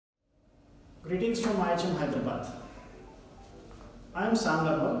Greetings from IHM Hyderabad. I am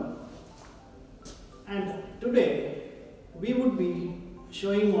Sam and today we would be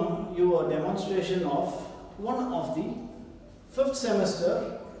showing you a demonstration of one of the 5th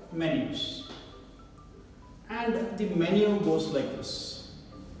semester menus. And the menu goes like this: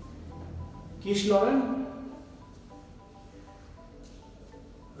 Quiche Lorraine,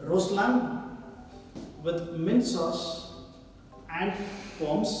 roast lamb with mint sauce and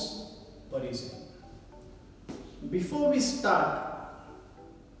Pomme Parisienne. Before we start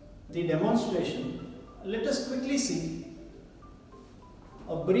the demonstration, let us quickly see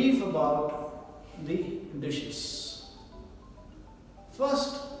a brief about the dishes.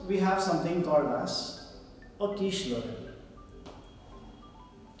 First, we have something called as a quiche Lorraine.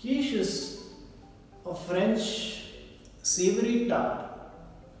 Quiche is a French savory tart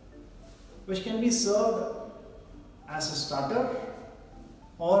which can be served as a starter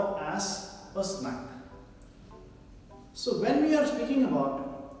or as a snack. So when we are speaking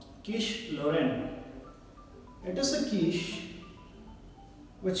about quiche Lorraine, it is a quiche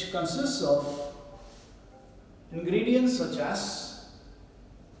which consists of ingredients such as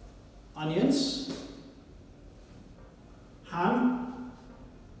onions, ham,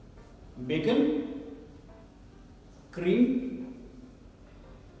 bacon, cream,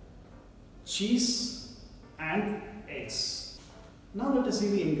 cheese and eggs. Now let us see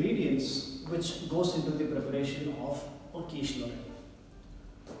the ingredients which goes into the preparation of a quiche Lorraine.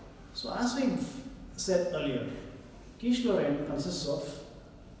 So as we said earlier, quiche Lorraine consists of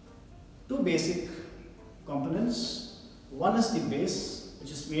two basic components. One is the base,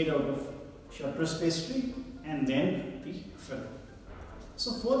 which is made out of shortbread pastry, and then the filling.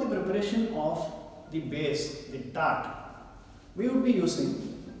 So for the preparation of the base, the tart, we would be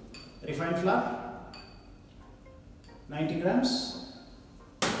using refined flour, 90 grams,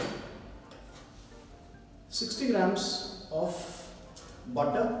 60 grams of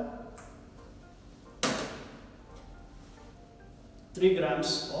butter, 3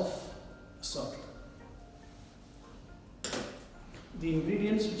 grams of salt. The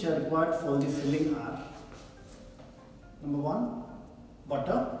ingredients which are required for the filling are: number 1,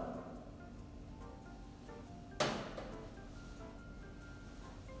 butter,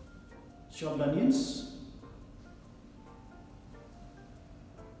 chopped onions,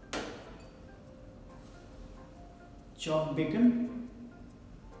 chopped bacon,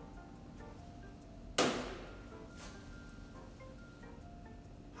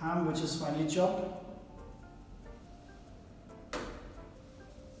 ham which is finely chopped,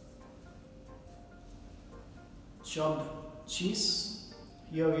 chopped cheese.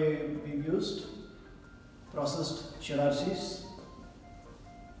 Here we've used processed cheddar cheese,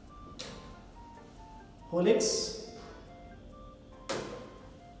 whole eggs,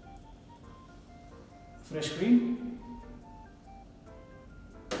 fresh cream,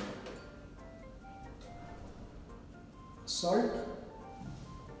 salt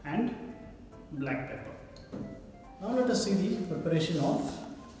and black pepper. Now let us see the preparation of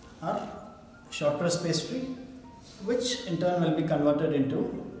our shortbread pastry, which in turn will be converted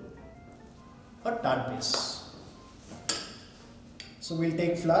into a tart base. So we'll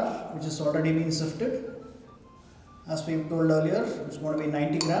take flour which has already been sifted. As we told earlier, it's going to be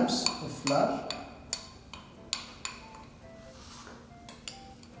 90 grams of flour,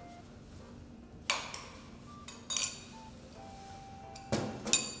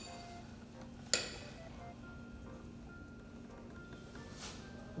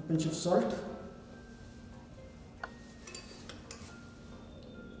 a pinch of salt,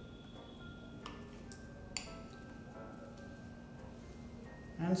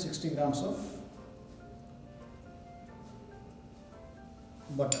 and 60 grams of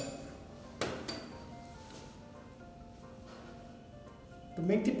butter. To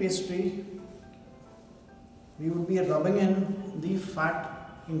make the pastry, we would be rubbing in the fat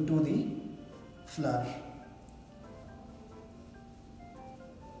into the flour.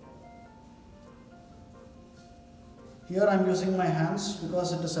 Here I am using my hands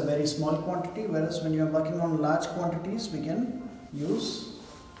because it is a very small quantity, whereas when you are working on large quantities, we can use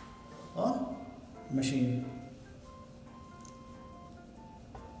a machine.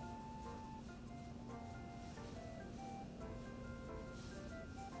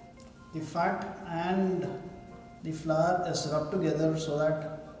 The fat and the flour is rubbed together so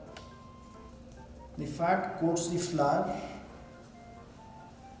that the fat coats the flour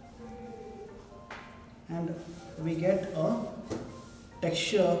and we get a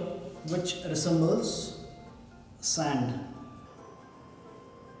texture which resembles sand.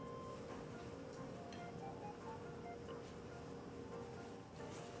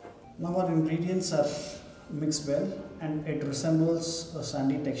 Now our ingredients are mixed well and it resembles a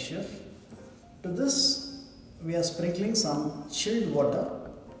sandy texture. To this we are sprinkling some chilled water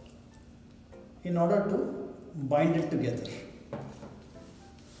in order to bind it together.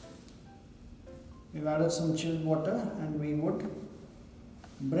 We've added some chilled water and we would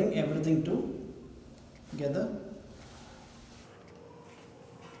bring everything together.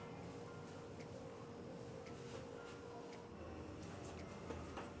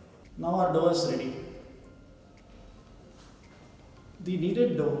 Now our dough is ready. The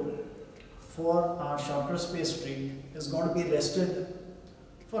kneaded dough for our shortbread pastry is going to be rested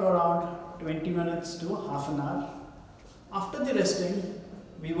for around 20 minutes to half an hour. After the resting,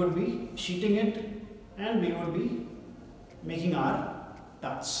 we would be sheeting it and we would be making our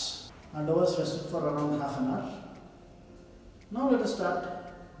tarts. Our dough is rested for around half an hour. Now let us start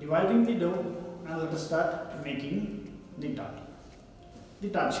dividing the dough and let us start making the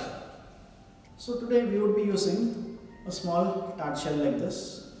tart shell. So today we would be using a small tart shell like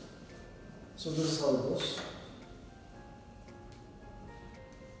this. So this is how it goes.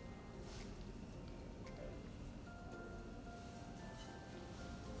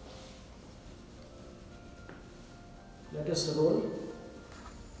 Let us roll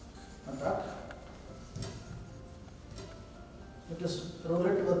a tart. Let us roll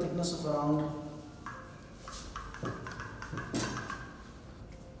it to a thickness of around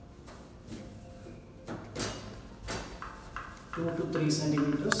 2 to 3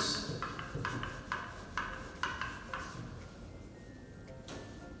 centimeters.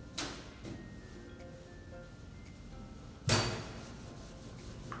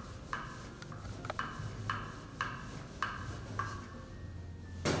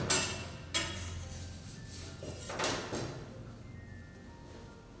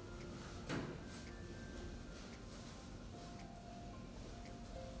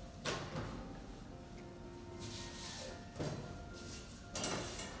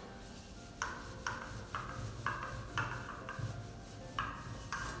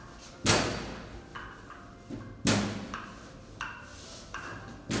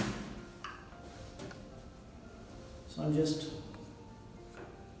 So I'm just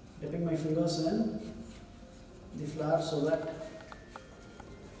dipping my fingers in the flour so that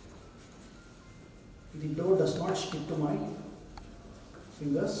the dough does not stick to my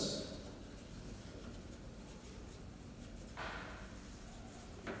fingers.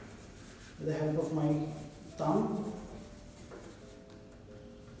 With the help of my thumb,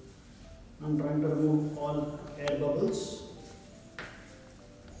 I'm trying to remove all air bubbles.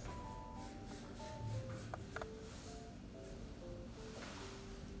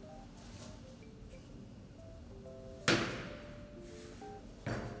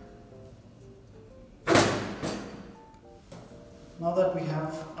 Now that we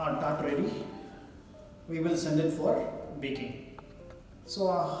have our tart ready, we will send it for baking. So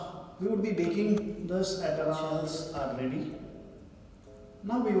we would be baking this at around shells are ready.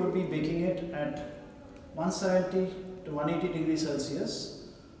 Now we would be baking it at 170 to 180 degrees Celsius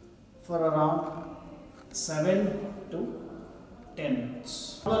for around 7 to 10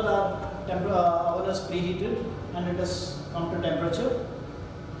 minutes. Now that our oven is preheated and it has come to temperature,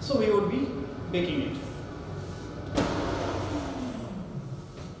 so we would be baking it.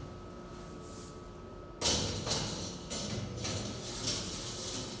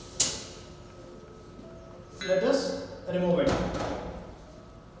 Let us remove it.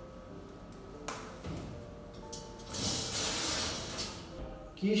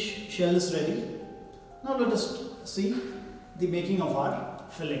 Quiche shell is ready. Now let us see the making of our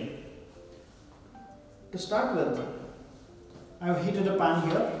filling. To start with, I have heated a pan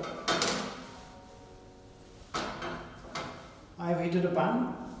here. I have heated a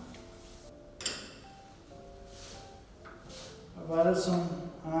pan. I'm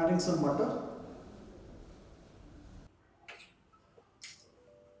adding some butter.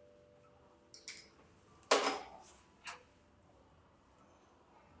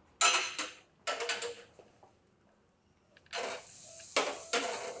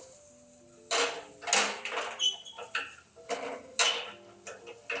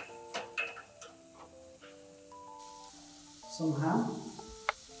 Some ham.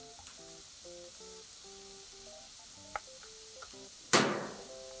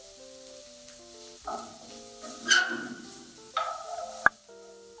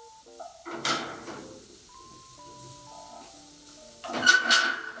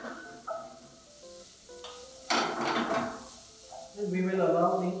 Then we will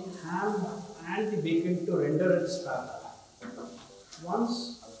allow the ham and the bacon to render its fat.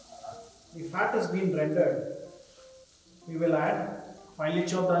 Once the fat has been rendered, we will add finely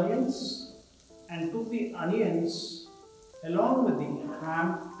chopped onions and took the onions along with the ham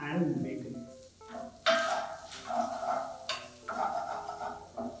and bacon.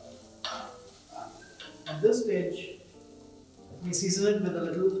 At this stage, we season it with a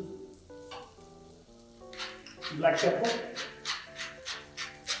little black pepper,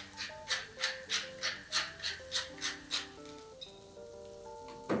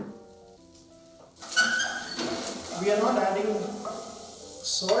 we are not adding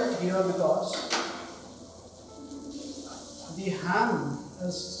salt here because the ham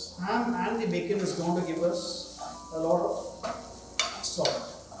and the bacon is going to give us a lot of salt.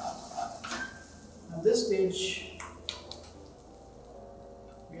 At this stage,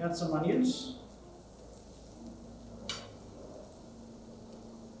 we add some onions,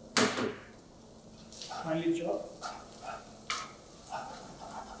 finely chopped.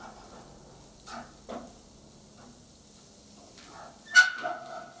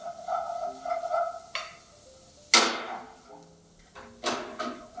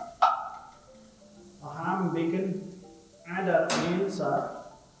 Our ham, bacon and our onions are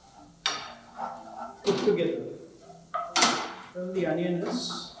put together till the onion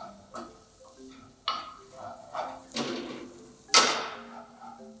is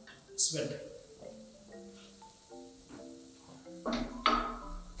sweat.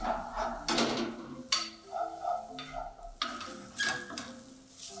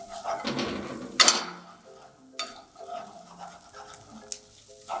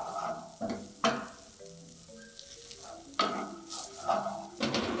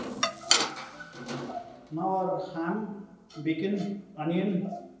 Now our ham, bacon,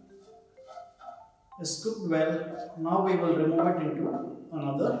 onion is cooked well. Now we will remove it into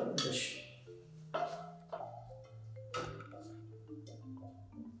another dish.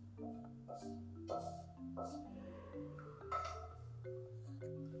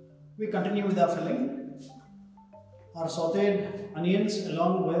 We continue with our filling. Our sauteed onions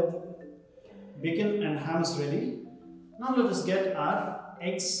along with bacon and ham is ready. Now let us get our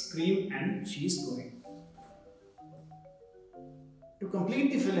eggs, cream and cheese going. To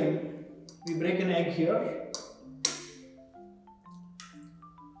complete the filling, we break an egg here.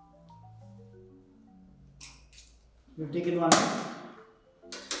 We've taken one egg.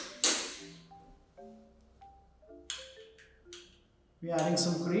 We are adding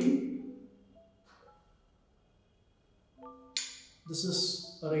some cream. This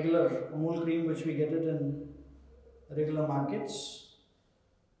is a regular Amul cream which we get it in regular markets.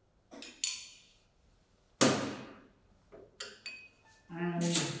 And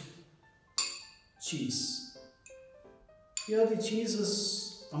cheese. Here the cheese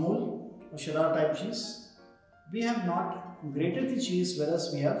is Amul or Cheddar type cheese. We have not grated the cheese,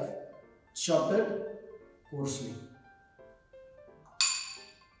 whereas we have chopped it coarsely.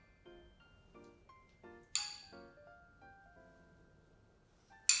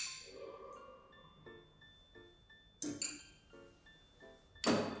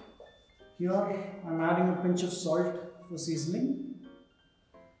 Here I am adding a pinch of salt for seasoning.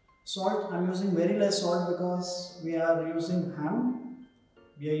 Salt, I am using very less salt because we are using ham,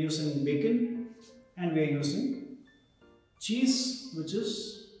 we are using bacon and we are using cheese which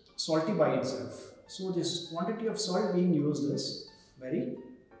is salty by itself. So this quantity of salt being used is very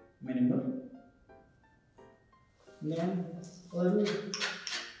minimal. Then a little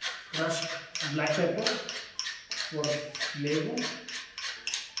crushed black pepper for flavor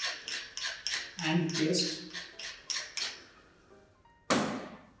and taste.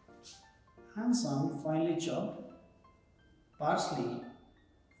 And some finely chopped parsley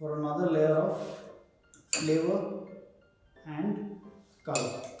for another layer of flavor and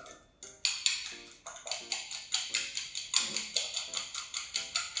color.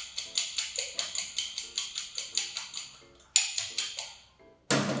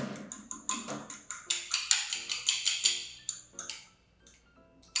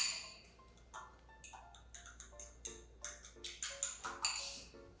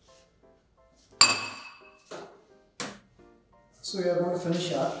 So we are going to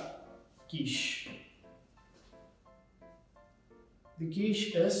finish our quiche. The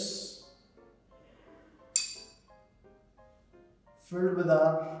quiche is filled with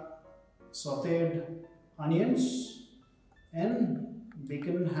our sauteed onions and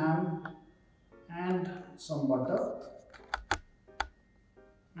bacon, ham and some butter,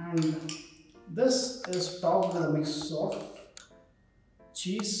 and this is topped with a mix of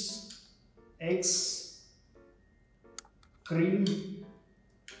cheese, eggs, cream,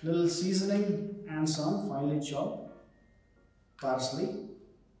 little seasoning and some finely chopped parsley.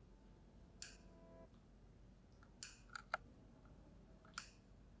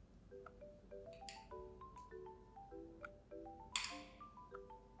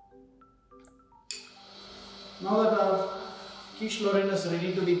 Now that our quiche Lorraine is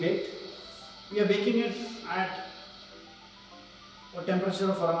ready to be baked, we are baking it at a temperature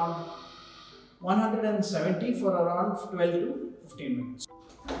of around 170 for around 12 to 15 minutes.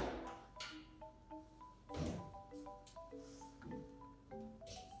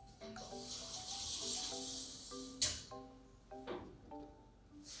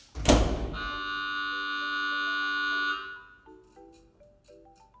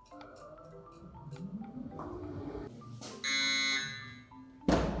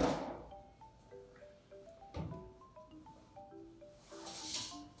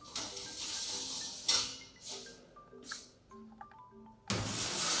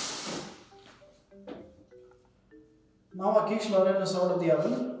 Now our quiche Lorraine is out of the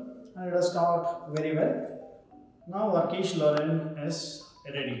oven and it has come out very well. Now our quiche Lorraine is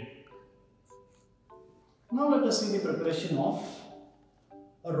ready. Now let us see the preparation of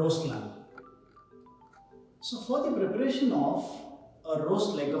a roast lamb. So for the preparation of a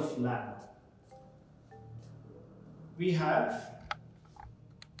roast leg of lamb, we have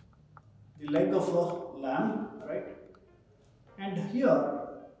the leg of a lamb, right? And here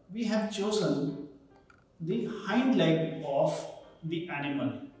we have chosen the hind leg of the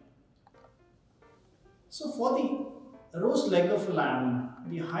animal. So for the roast leg of lamb,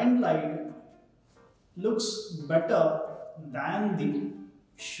 the hind leg looks better than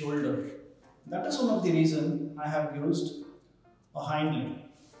the shoulder. That is one of the reasons I have used a hind leg.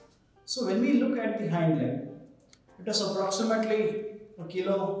 So when we look at the hind leg, it is approximately a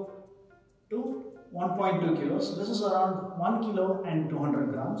kilo to 1.2 kilos. This is around 1 kilo and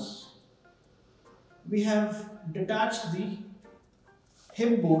 200 grams. We have detached the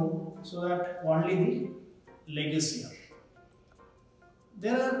hip bone so that only the leg is here.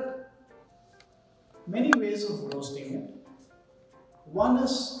 There are many ways of roasting it. One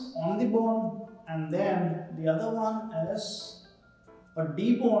is on the bone and then the other one is a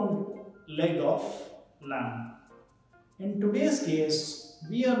deboned leg of lamb. In today's case,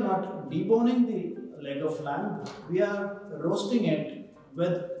 we are not deboning the leg of lamb, we are roasting it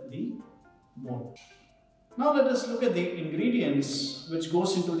with the bone. Now let us look at the ingredients which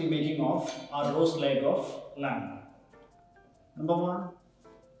goes into the making of our roast leg of lamb. Number 1,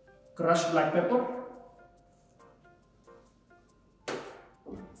 crushed black pepper,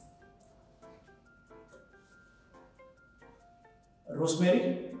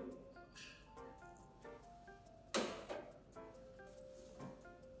 rosemary,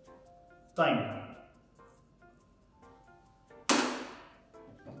 thyme.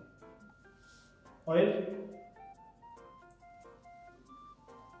 Oil,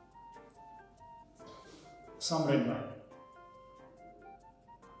 some red wine,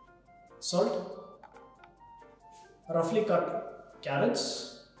 salt, roughly cut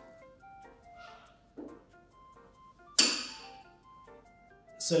carrots,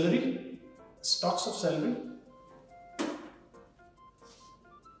 celery, stalks of celery,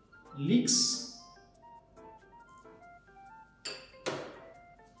 leeks,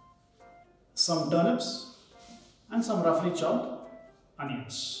 some turnips and some roughly chopped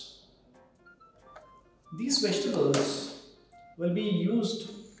onions. These vegetables will be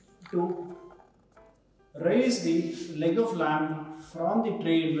used to raise the leg of lamb from the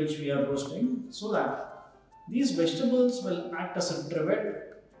tray in which we are roasting, so that these vegetables will act as a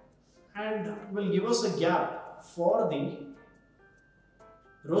trivet and will give us a gap for the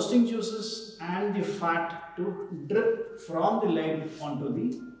roasting juices and the fat to drip from the leg onto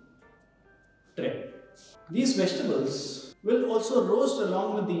the tray. These vegetables will also roast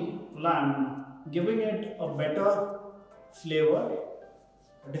along with the lamb, giving it a better flavor,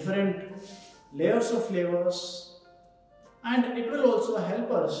 different layers of flavors, and it will also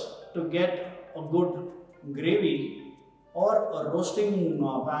help us to get a good gravy or a roasting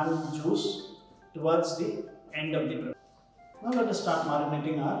pan juice towards the end of the preparation. Now let us start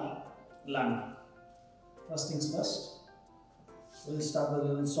marinating our lamb. First things first, we will start with a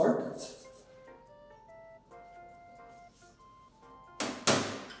little salt.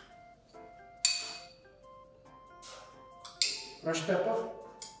 Crushed pepper,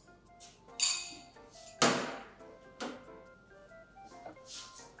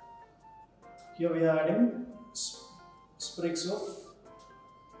 here we are adding sprigs of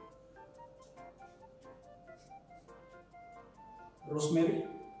rosemary.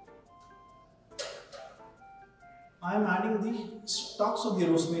 I am adding the stalks of the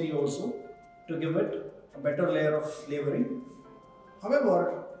rosemary also to give it a better layer of flavoring.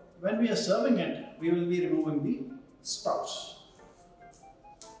 However, when we are serving it, we will be removing the stalks.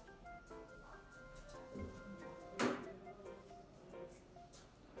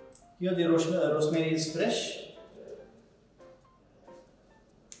 Here the rosemary is fresh.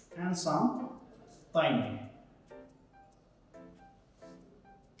 and some thyme.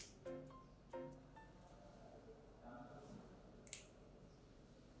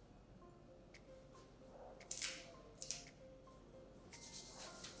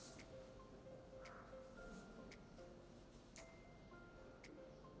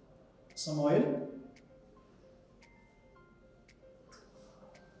 Some oil,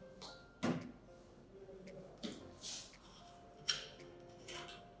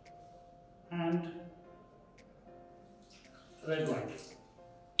 and red wine.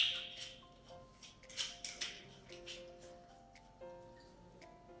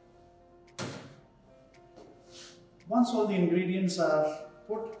 Once all the ingredients are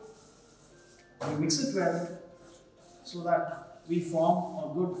put, we mix it well so that we form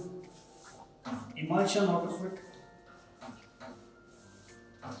a good emulsion out of it.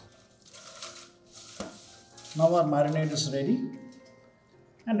 Now our marinade is ready,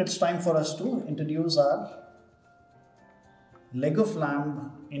 and it's time for us to introduce our leg of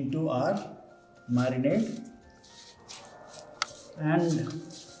lamb into our marinade and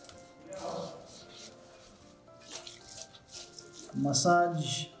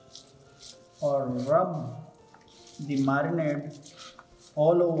massage or rub the marinade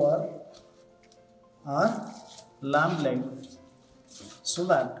all over our lamb leg so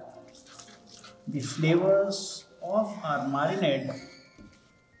that the flavors of our marinade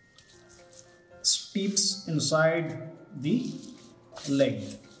steeps inside the leg.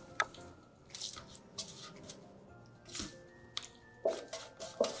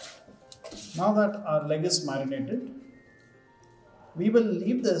 Now that our leg is marinated, we will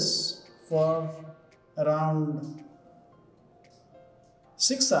leave this for around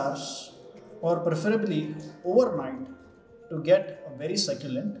 6 hours or preferably overnight to get a very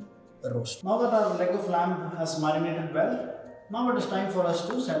succulent roast. Now that our leg of lamb has marinated well, now it is time for us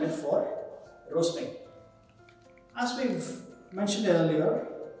to send it for roasting. As we've mentioned earlier,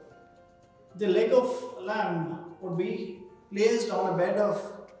 the leg of lamb would be placed on a bed of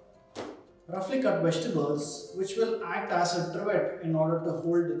roughly cut vegetables, which will act as a trivet in order to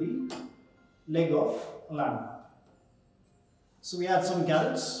hold the leg of lamb. So we add some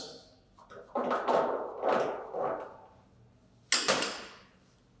carrots,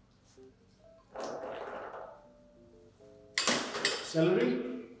 celery,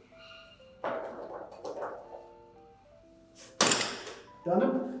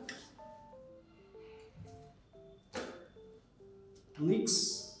 turnip,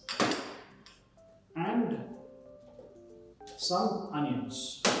 leeks, and some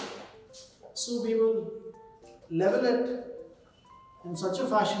onions. So we will level it in such a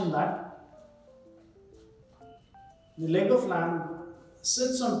fashion that the leg of lamb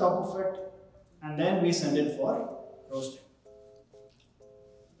sits on top of it, and then we send it for roasting.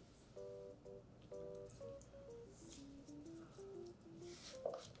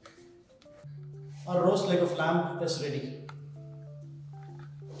 Our roast leg of lamb is ready.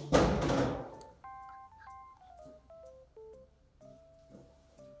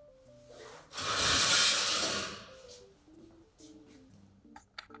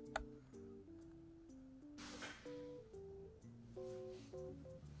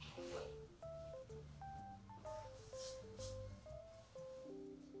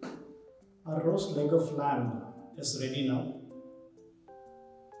 Our roast leg of lamb is ready now.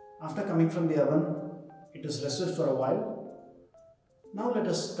 After coming from the oven, it is rested for a while. Now let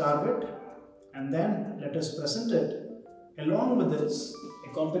us carve it and then let us present it along with its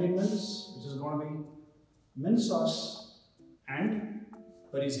accompaniments, which is going to be mint sauce and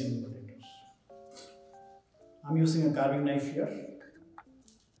Parisian potatoes. I'm using a carving knife here.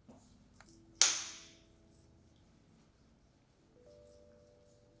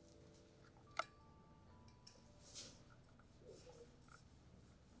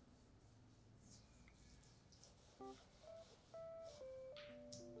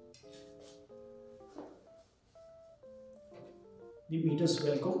 The meat is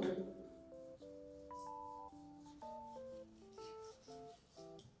well cooked.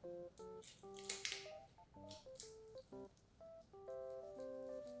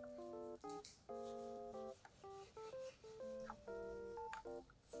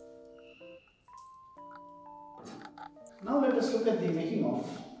 Now let us look at the making of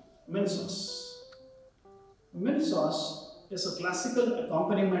mint sauce. Mint sauce is a classical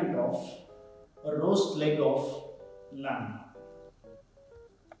accompaniment of a roast leg of lamb.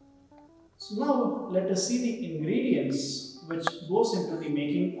 So now let us see the ingredients which goes into the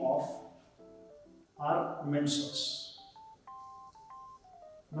making of our mint sauce.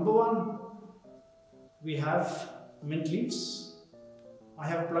 Number one, we have mint leaves. I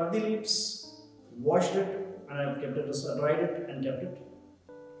have plucked the leaves, washed it, and I have kept it, dried it and kept it.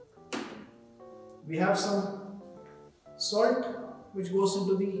 We have some salt which goes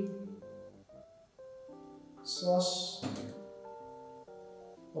into the sauce,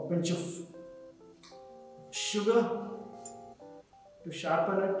 a pinch of sugar to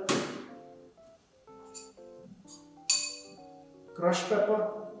sharpen it, crushed pepper.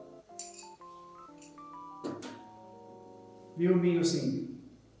 We will be using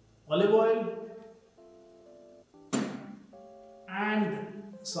olive oil and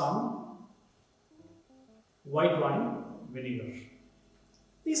some white wine vinegar.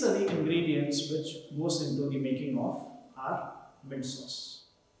 These are the ingredients which goes into the making of our mint sauce.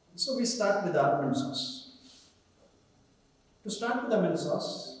 So we start with our mint sauce. To start with the mint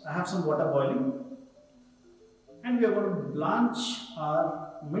sauce, I have some water boiling and we are going to blanch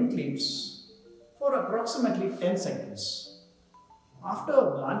our mint leaves for approximately 10 seconds. After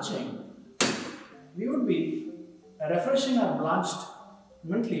blanching, we would be refreshing our blanched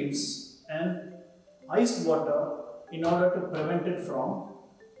mint leaves in iced water in order to prevent it from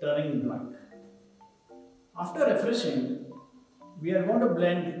turning black. After refreshing, we are going to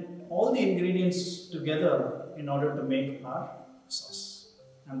blend all the ingredients together in order to make our sauce.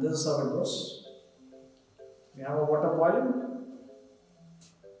 And this is how it goes. We have a water boiling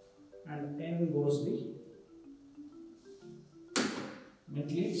and in goes the mint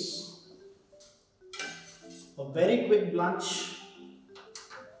leaves. A very quick blanch.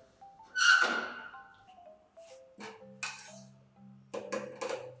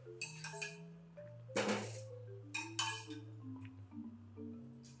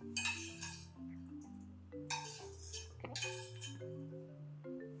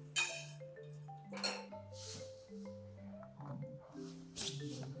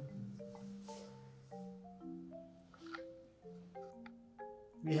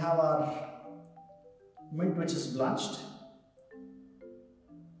 We have our mint which is blanched.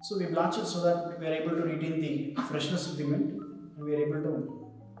 So we blanch it so that we are able to retain the freshness of the mint and we are able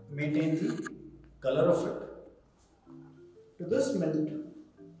to maintain the color of it. To this mint,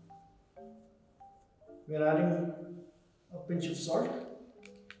 we are adding a pinch of salt,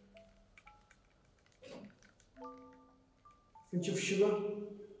 pinch of sugar,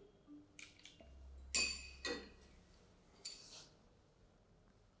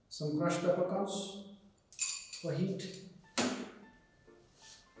 some crushed peppercorns for heat,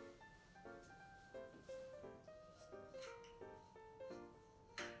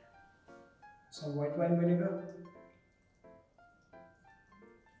 some white wine vinegar,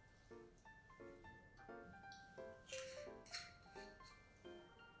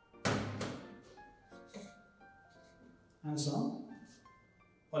 and some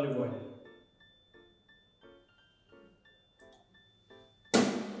olive oil.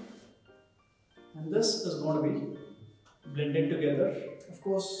 And this is going to be blended together. Of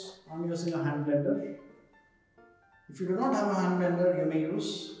course, I'm using a hand blender. If you do not have a hand blender, you may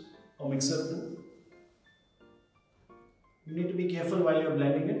use a mixer too. You need to be careful while you are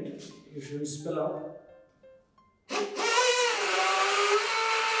blending it. You shouldn't spill out.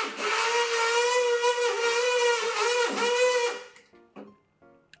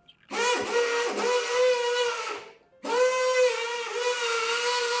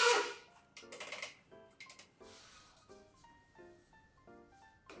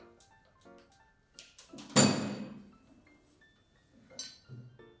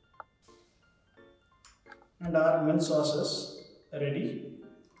 And our mint sauce is ready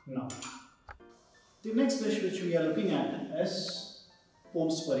now. The next dish which we are looking at is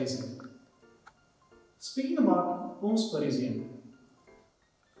Pomme Parisienne. Speaking about Pomme Parisienne,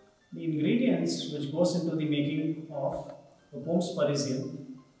 the ingredients which goes into the making of the Pomme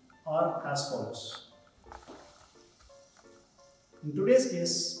Parisienne are as follows. In today's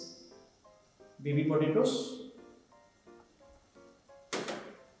case, baby potatoes,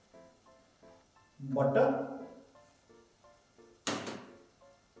 butter,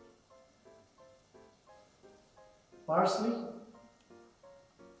 parsley,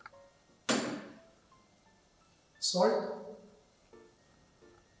 salt,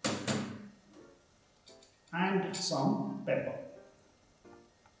 and some pepper.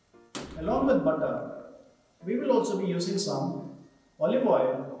 Along with butter, we will also be using some olive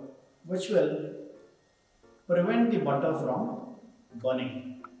oil which will prevent the butter from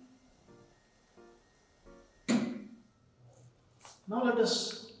burning. Now let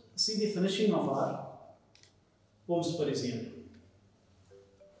us see the finishing of our Pomme Parisienne.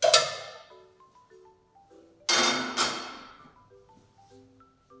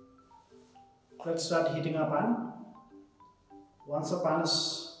 Let's start heating our pan. once the pan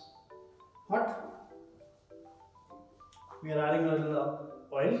is hot, we are adding a little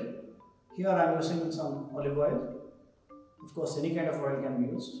oil. Here I am using some olive oil. Of course, any kind of oil can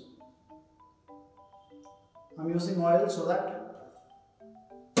be used. I am using oil so that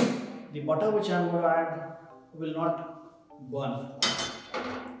the butter which I am going to add will not burn.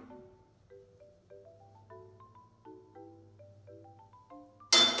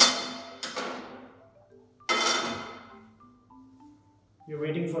 We are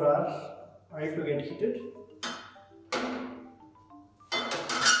waiting for our oil to get heated.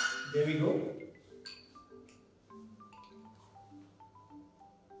 There we go.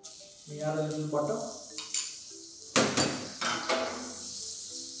 We add a little butter.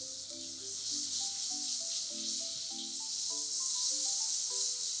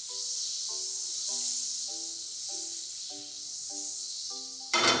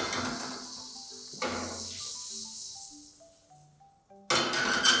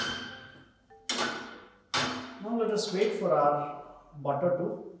 Now let us wait for our butter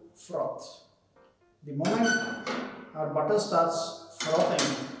to froth. The moment our butter starts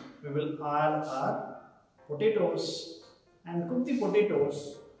frothing, we will add our potatoes and cook the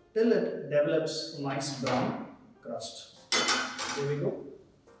potatoes till it develops a nice brown crust. Here we go.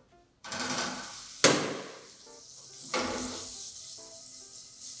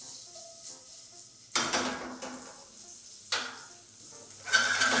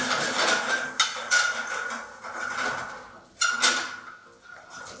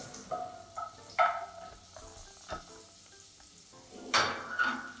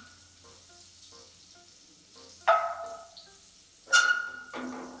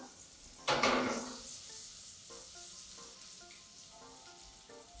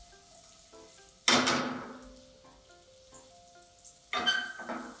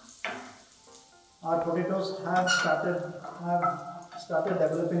 Our potatoes have started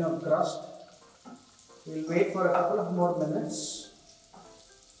developing a crust. We'll wait for a couple of more minutes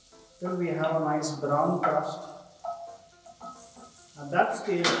till we have a nice brown crust. At that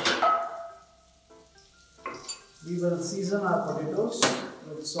stage, we will season our potatoes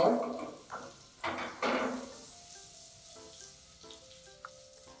with salt,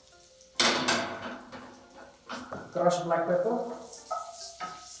 crushed black pepper,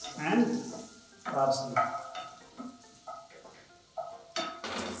 and parsley.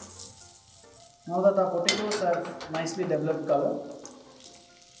 Now that our potatoes have nicely developed color,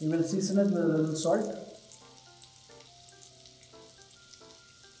 we will season it with a little salt,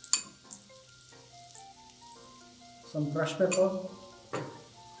 some crushed pepper,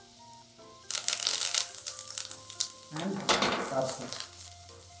 and parsley.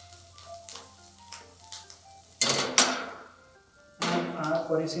 And our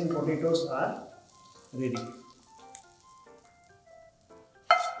Parisian potatoes are ready.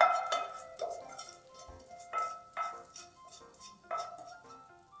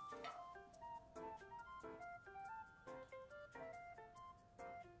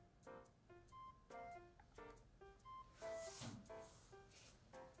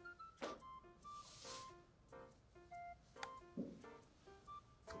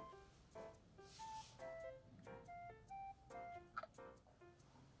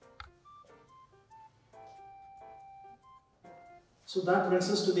 So that brings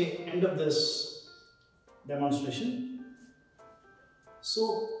us to the end of this demonstration.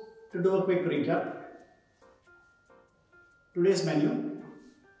 So to do a quick recap, today's menu: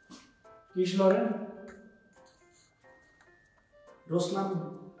 quiche Lorraine, roast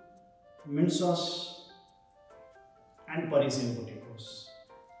lamb, mint sauce, and Parisian potatoes.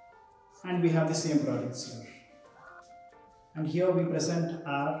 And we have the same products here. And here we present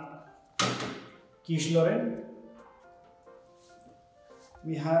our quiche Lorraine.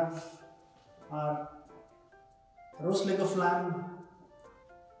 We have our roast leg of lamb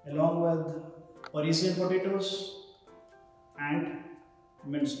along with Parisian potatoes and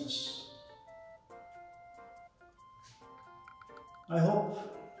mint sauce. I hope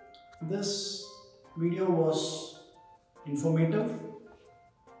this video was informative.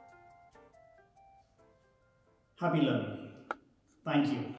 Happy learning. Thank you.